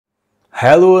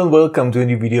Hello and welcome to a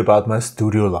new video about my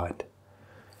studio light.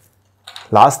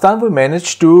 Last time we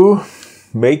managed to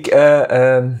make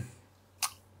a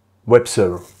web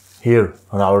server here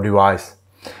on our device,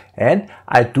 and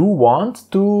I do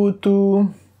want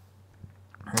to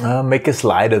make a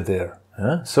slider there.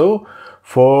 So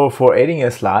for adding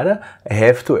a slider, I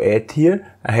have to add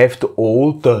here, I have to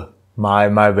alter my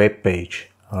web page.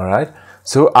 All right.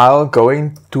 So I'm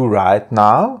going to write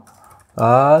now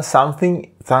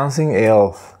something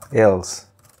else.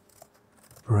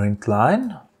 Print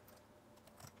line.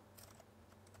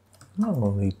 I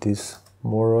will need this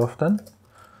more often.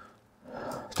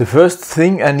 The first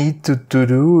thing I need to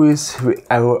do is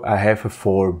I have a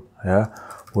form,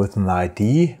 with an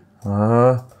ID.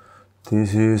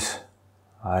 This is,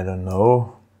 I don't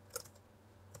know.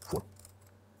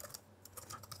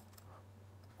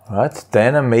 Right.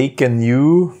 Then I make a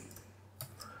new.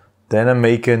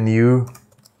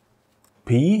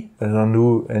 P, a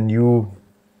new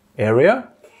area,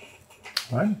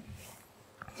 right?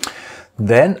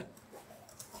 Then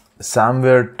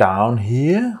somewhere down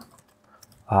here,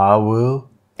 I will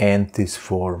end this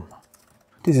form.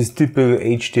 This is typical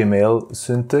HTML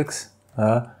syntax.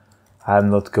 I'm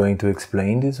not going to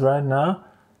explain this right now.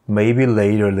 Maybe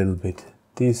later a little bit.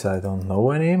 This I don't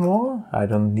know anymore. I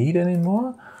don't need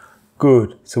anymore.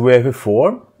 Good. So we have a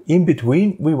form. In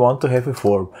between, we want to have a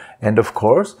form. And of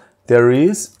course, there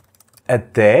is a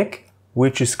tag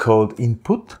which is called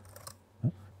input.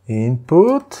 And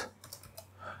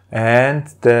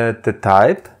the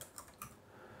type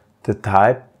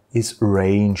is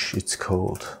range, it's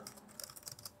called.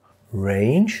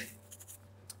 Range.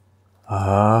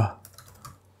 The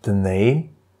name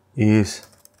is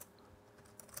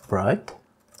bright.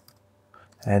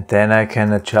 And then I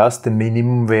can adjust the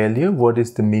minimum value. What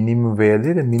is the minimum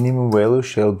value? The minimum value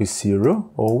shall be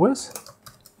 0 always.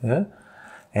 Yeah.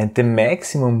 And the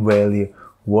maximum value,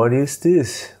 what is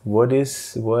this? What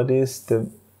is the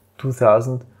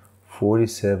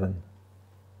 2047?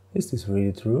 Is this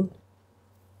really true?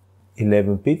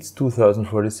 11 bits,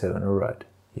 2047, alright.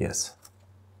 Yes.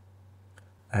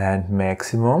 And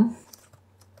maximum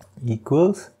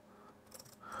equals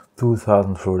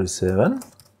 2047.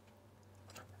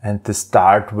 And the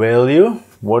start value,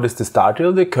 what is the start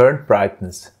value? The current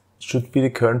brightness. It should be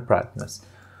the current brightness.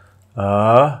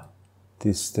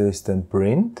 This is then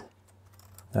print.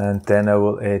 And then I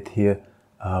will add here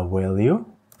value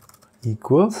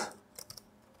equals.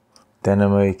 Then I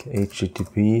make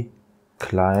HTTP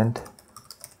client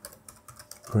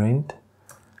print.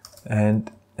 And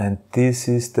this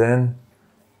is then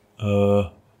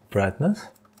brightness.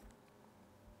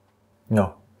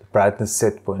 No. Brightness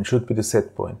set point should be the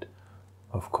set point,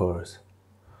 of course.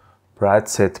 Bright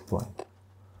set point.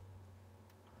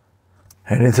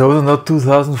 And it's also not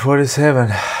 2047.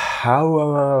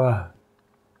 How?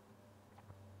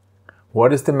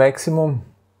 What is the maximum?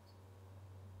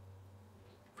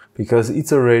 Because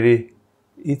it's already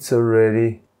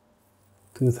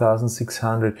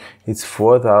 2600. It's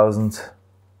 4000.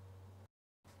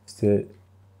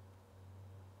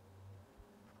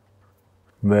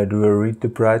 Where do I read the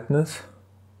brightness?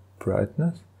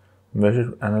 Brightness.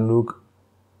 Measure analog,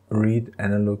 read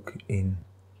analog in.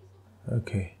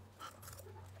 Okay.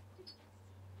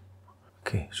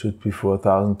 Okay, should be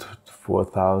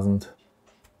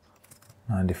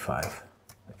 4095.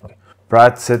 Okay.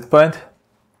 Bright set point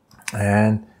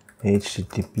and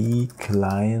HTTP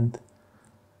client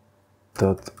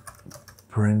dot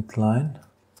println.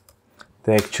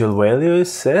 The actual value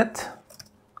is set,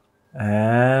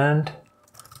 and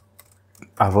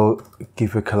I will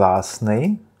give a class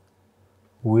name,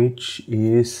 which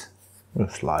is a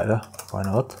slider. Why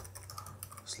not?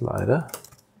 Slider.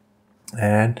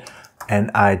 And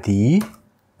an ID,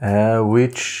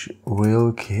 which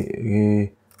will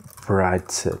be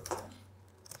brightness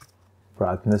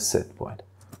set point.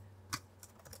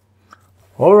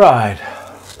 All right.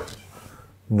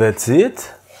 That's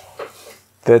it.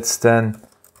 That's then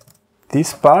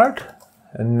this part,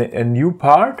 a new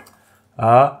part.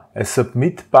 A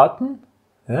submit button,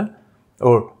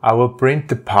 or I will print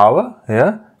the power,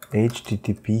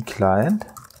 HTTP client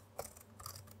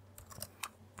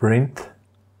print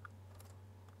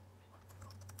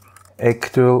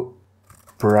actual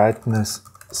brightness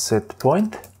set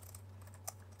point,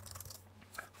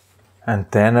 and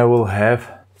then I will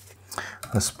have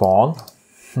a spawn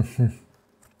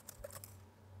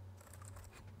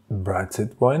bright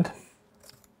set point.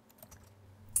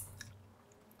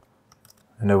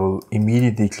 And I will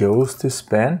immediately close this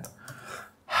span.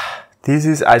 This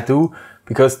is I do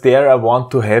because there I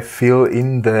want to have fill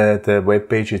in the web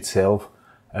page itself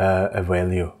a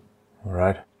value. All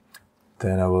right.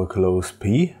 Then I will close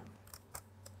P.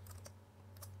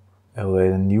 I will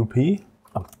add a new P.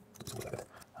 Oh,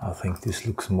 I think this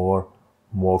looks more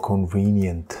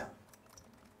convenient.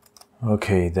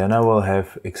 Okay, then I will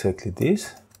have exactly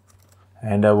this,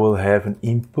 and I will have an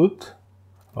input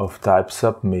of type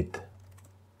submit.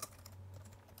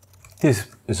 This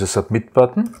is a submit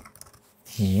button.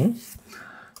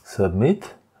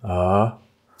 Submit.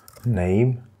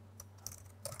 Name.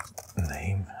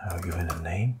 I'll give it a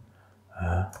name.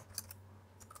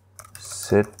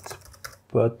 Set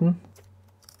button,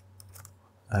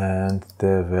 and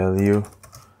the value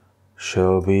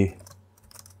shall be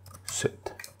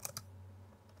set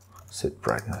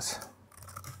brightness.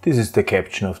 This is the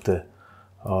caption of the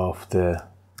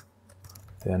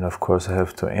then of course I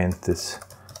have to end this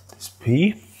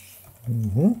P.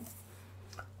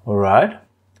 All right.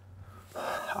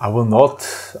 I will not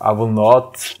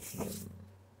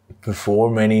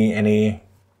perform any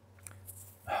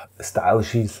style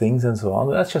sheet things and so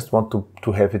on. I just want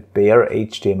to have it bare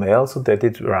HTML so that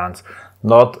it runs.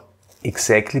 Not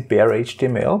exactly bare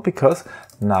HTML, because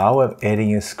now I'm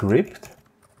adding a script,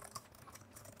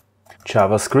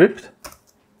 JavaScript.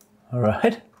 All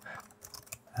right.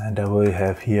 And I will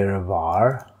have here a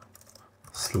var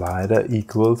slider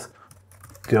equals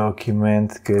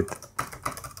document get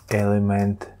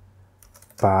element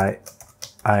by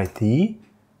ID,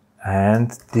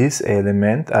 and this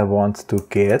element I want to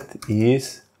get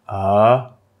is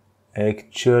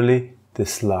actually the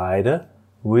slider,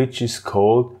 which is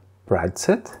called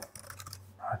brightset.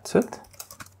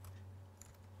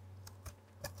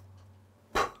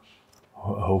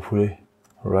 Hopefully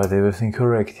write everything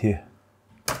correct here,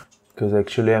 because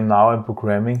actually I'm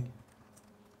programming,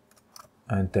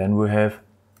 and then we have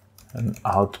an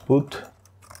output,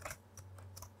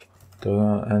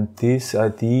 and this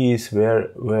ID is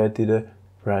where did I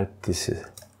write this?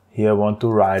 Here I want to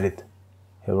write it.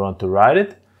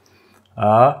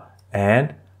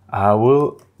 And I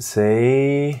will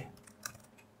say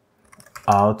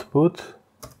output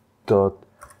dot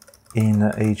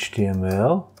inner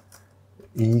HTML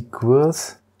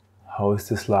equals, how is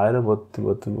the slider? What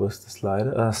was the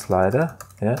slider? Slider,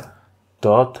 yeah.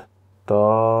 Dot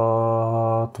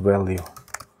value.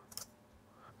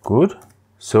 Good.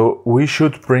 So we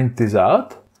should print this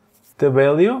out, the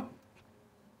value.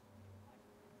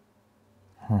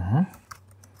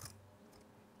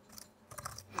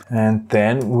 And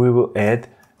then we will add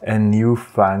a new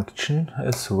function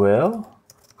as well.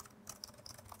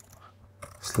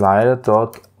 Slider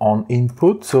dot on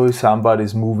input. So if somebody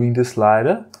is moving the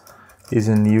slider, is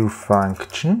a new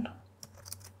function.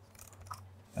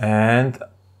 And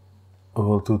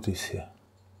we'll do this here.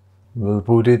 We'll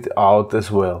put it out as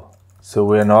well. So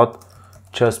we're not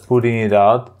just putting it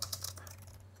out.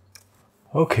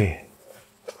 Okay.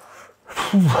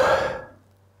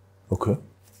 Okay.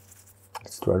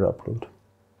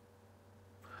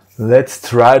 Let's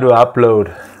try to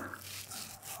upload.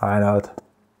 Find out.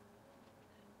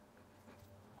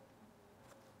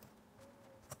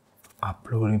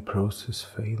 Uploading process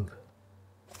failed.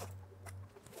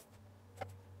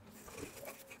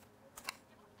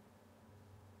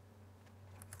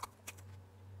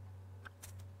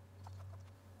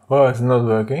 Oh, it's not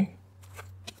working.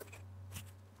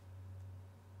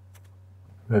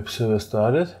 Web server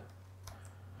started.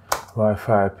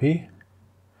 Wi-Fi IP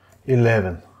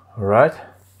 11. Alright.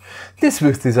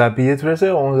 With this IP address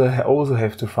I also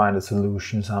have to find a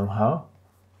solution somehow.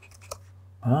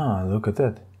 Ah, look at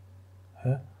that.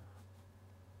 Yeah.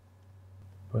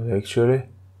 But actually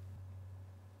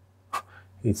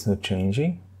it's not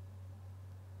changing.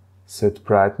 Set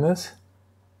brightness.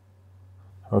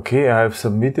 Okay, I have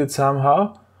submitted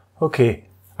somehow. Okay,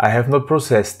 I have not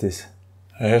processed this.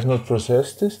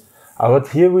 But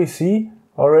here we see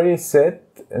already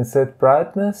set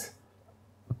brightness.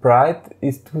 Bright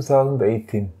is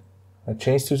 2018. I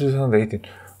changed to 2018.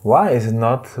 Why is it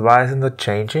not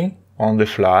changing on the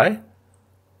fly?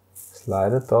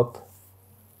 Slider dot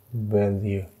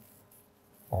value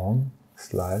on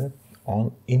slider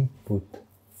on input.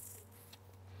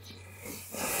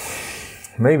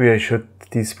 Maybe I should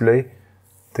display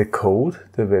the code,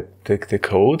 the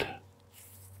code.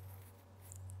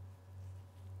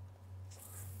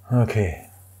 Okay.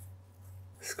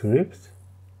 Script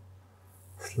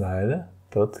slider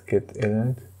dot get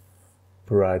element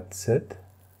brightset.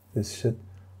 This should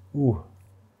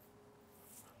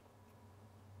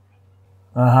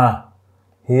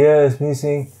Here is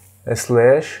missing a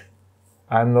slash.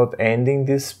 I'm not ending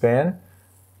this span.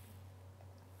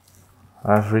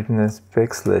 I've written a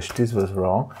backslash. This was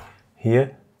wrong.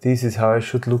 Here, this is how it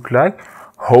should look like.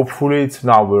 Hopefully it's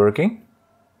now working.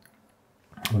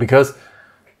 Because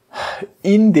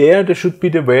in there should be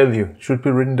the value, should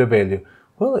be written the value.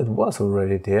 Well, it was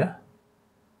already there.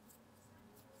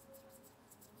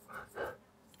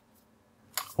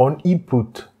 On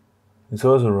input, it's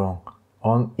also wrong.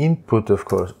 On input, of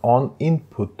course, on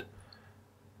input.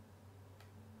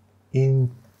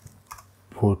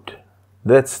 Input.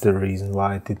 That's the reason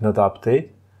why it did not update.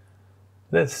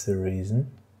 That's the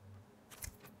reason.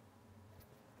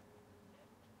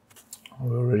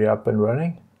 We're already up and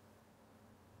running.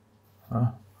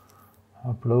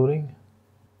 Uploading.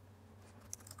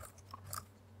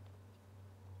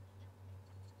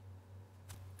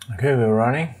 Okay, we're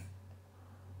running.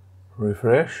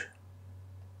 Refresh.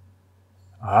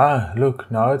 Look,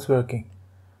 now it's working.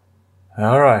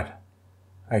 Alright.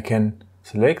 I can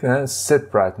select and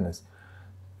set brightness.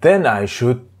 Then I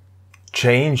should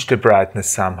change the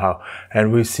brightness somehow.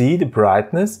 And we see the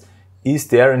brightness is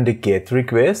there in the get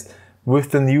request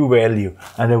with the new value.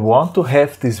 And I want to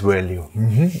have this value.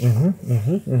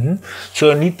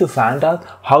 So I need to find out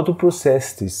how to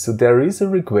process this. So there is a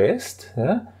request.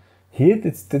 Yeah? Here,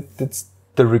 that's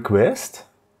the request.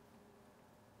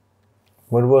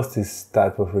 What was this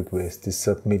type of request? This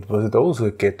submit, was it also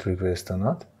a get request or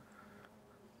not?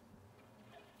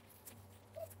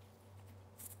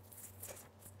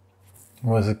 It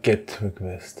was a get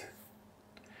request.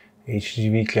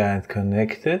 HTTP client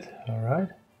connected, alright.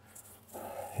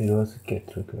 It was a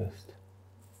get request.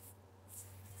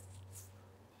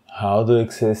 How to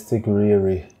access the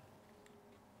query?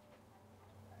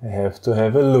 I have to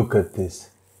have a look at this.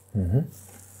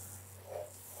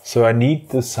 So I need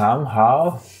to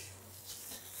somehow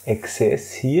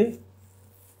access here.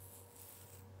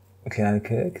 Client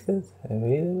connected,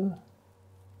 available.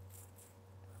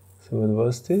 So what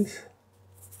was this?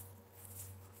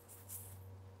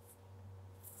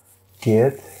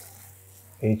 Get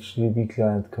HTTP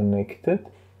client connected.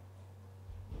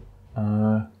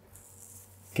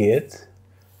 Get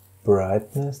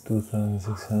brightness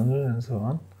 2600 and so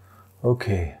on.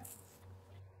 Okay.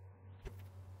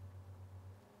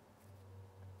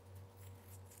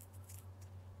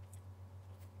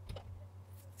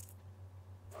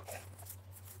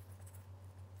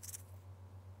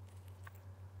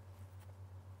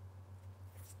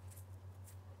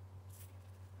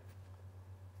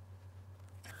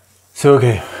 So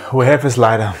okay, we have a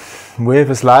slider.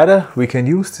 We can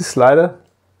use this slider.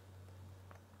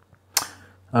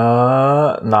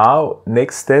 Now,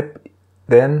 next step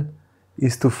then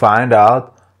is to find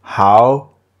out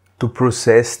how to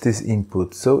process this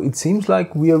input. So it seems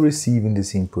like we are receiving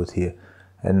this input here.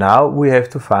 And now we have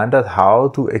to find out how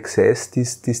to access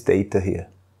this data here.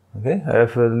 Okay, I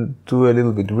have to do a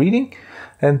little bit reading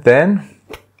and then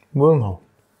we'll know,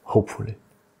 hopefully.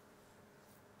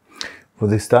 For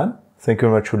this time, thank you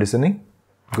very much for listening.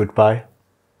 Goodbye.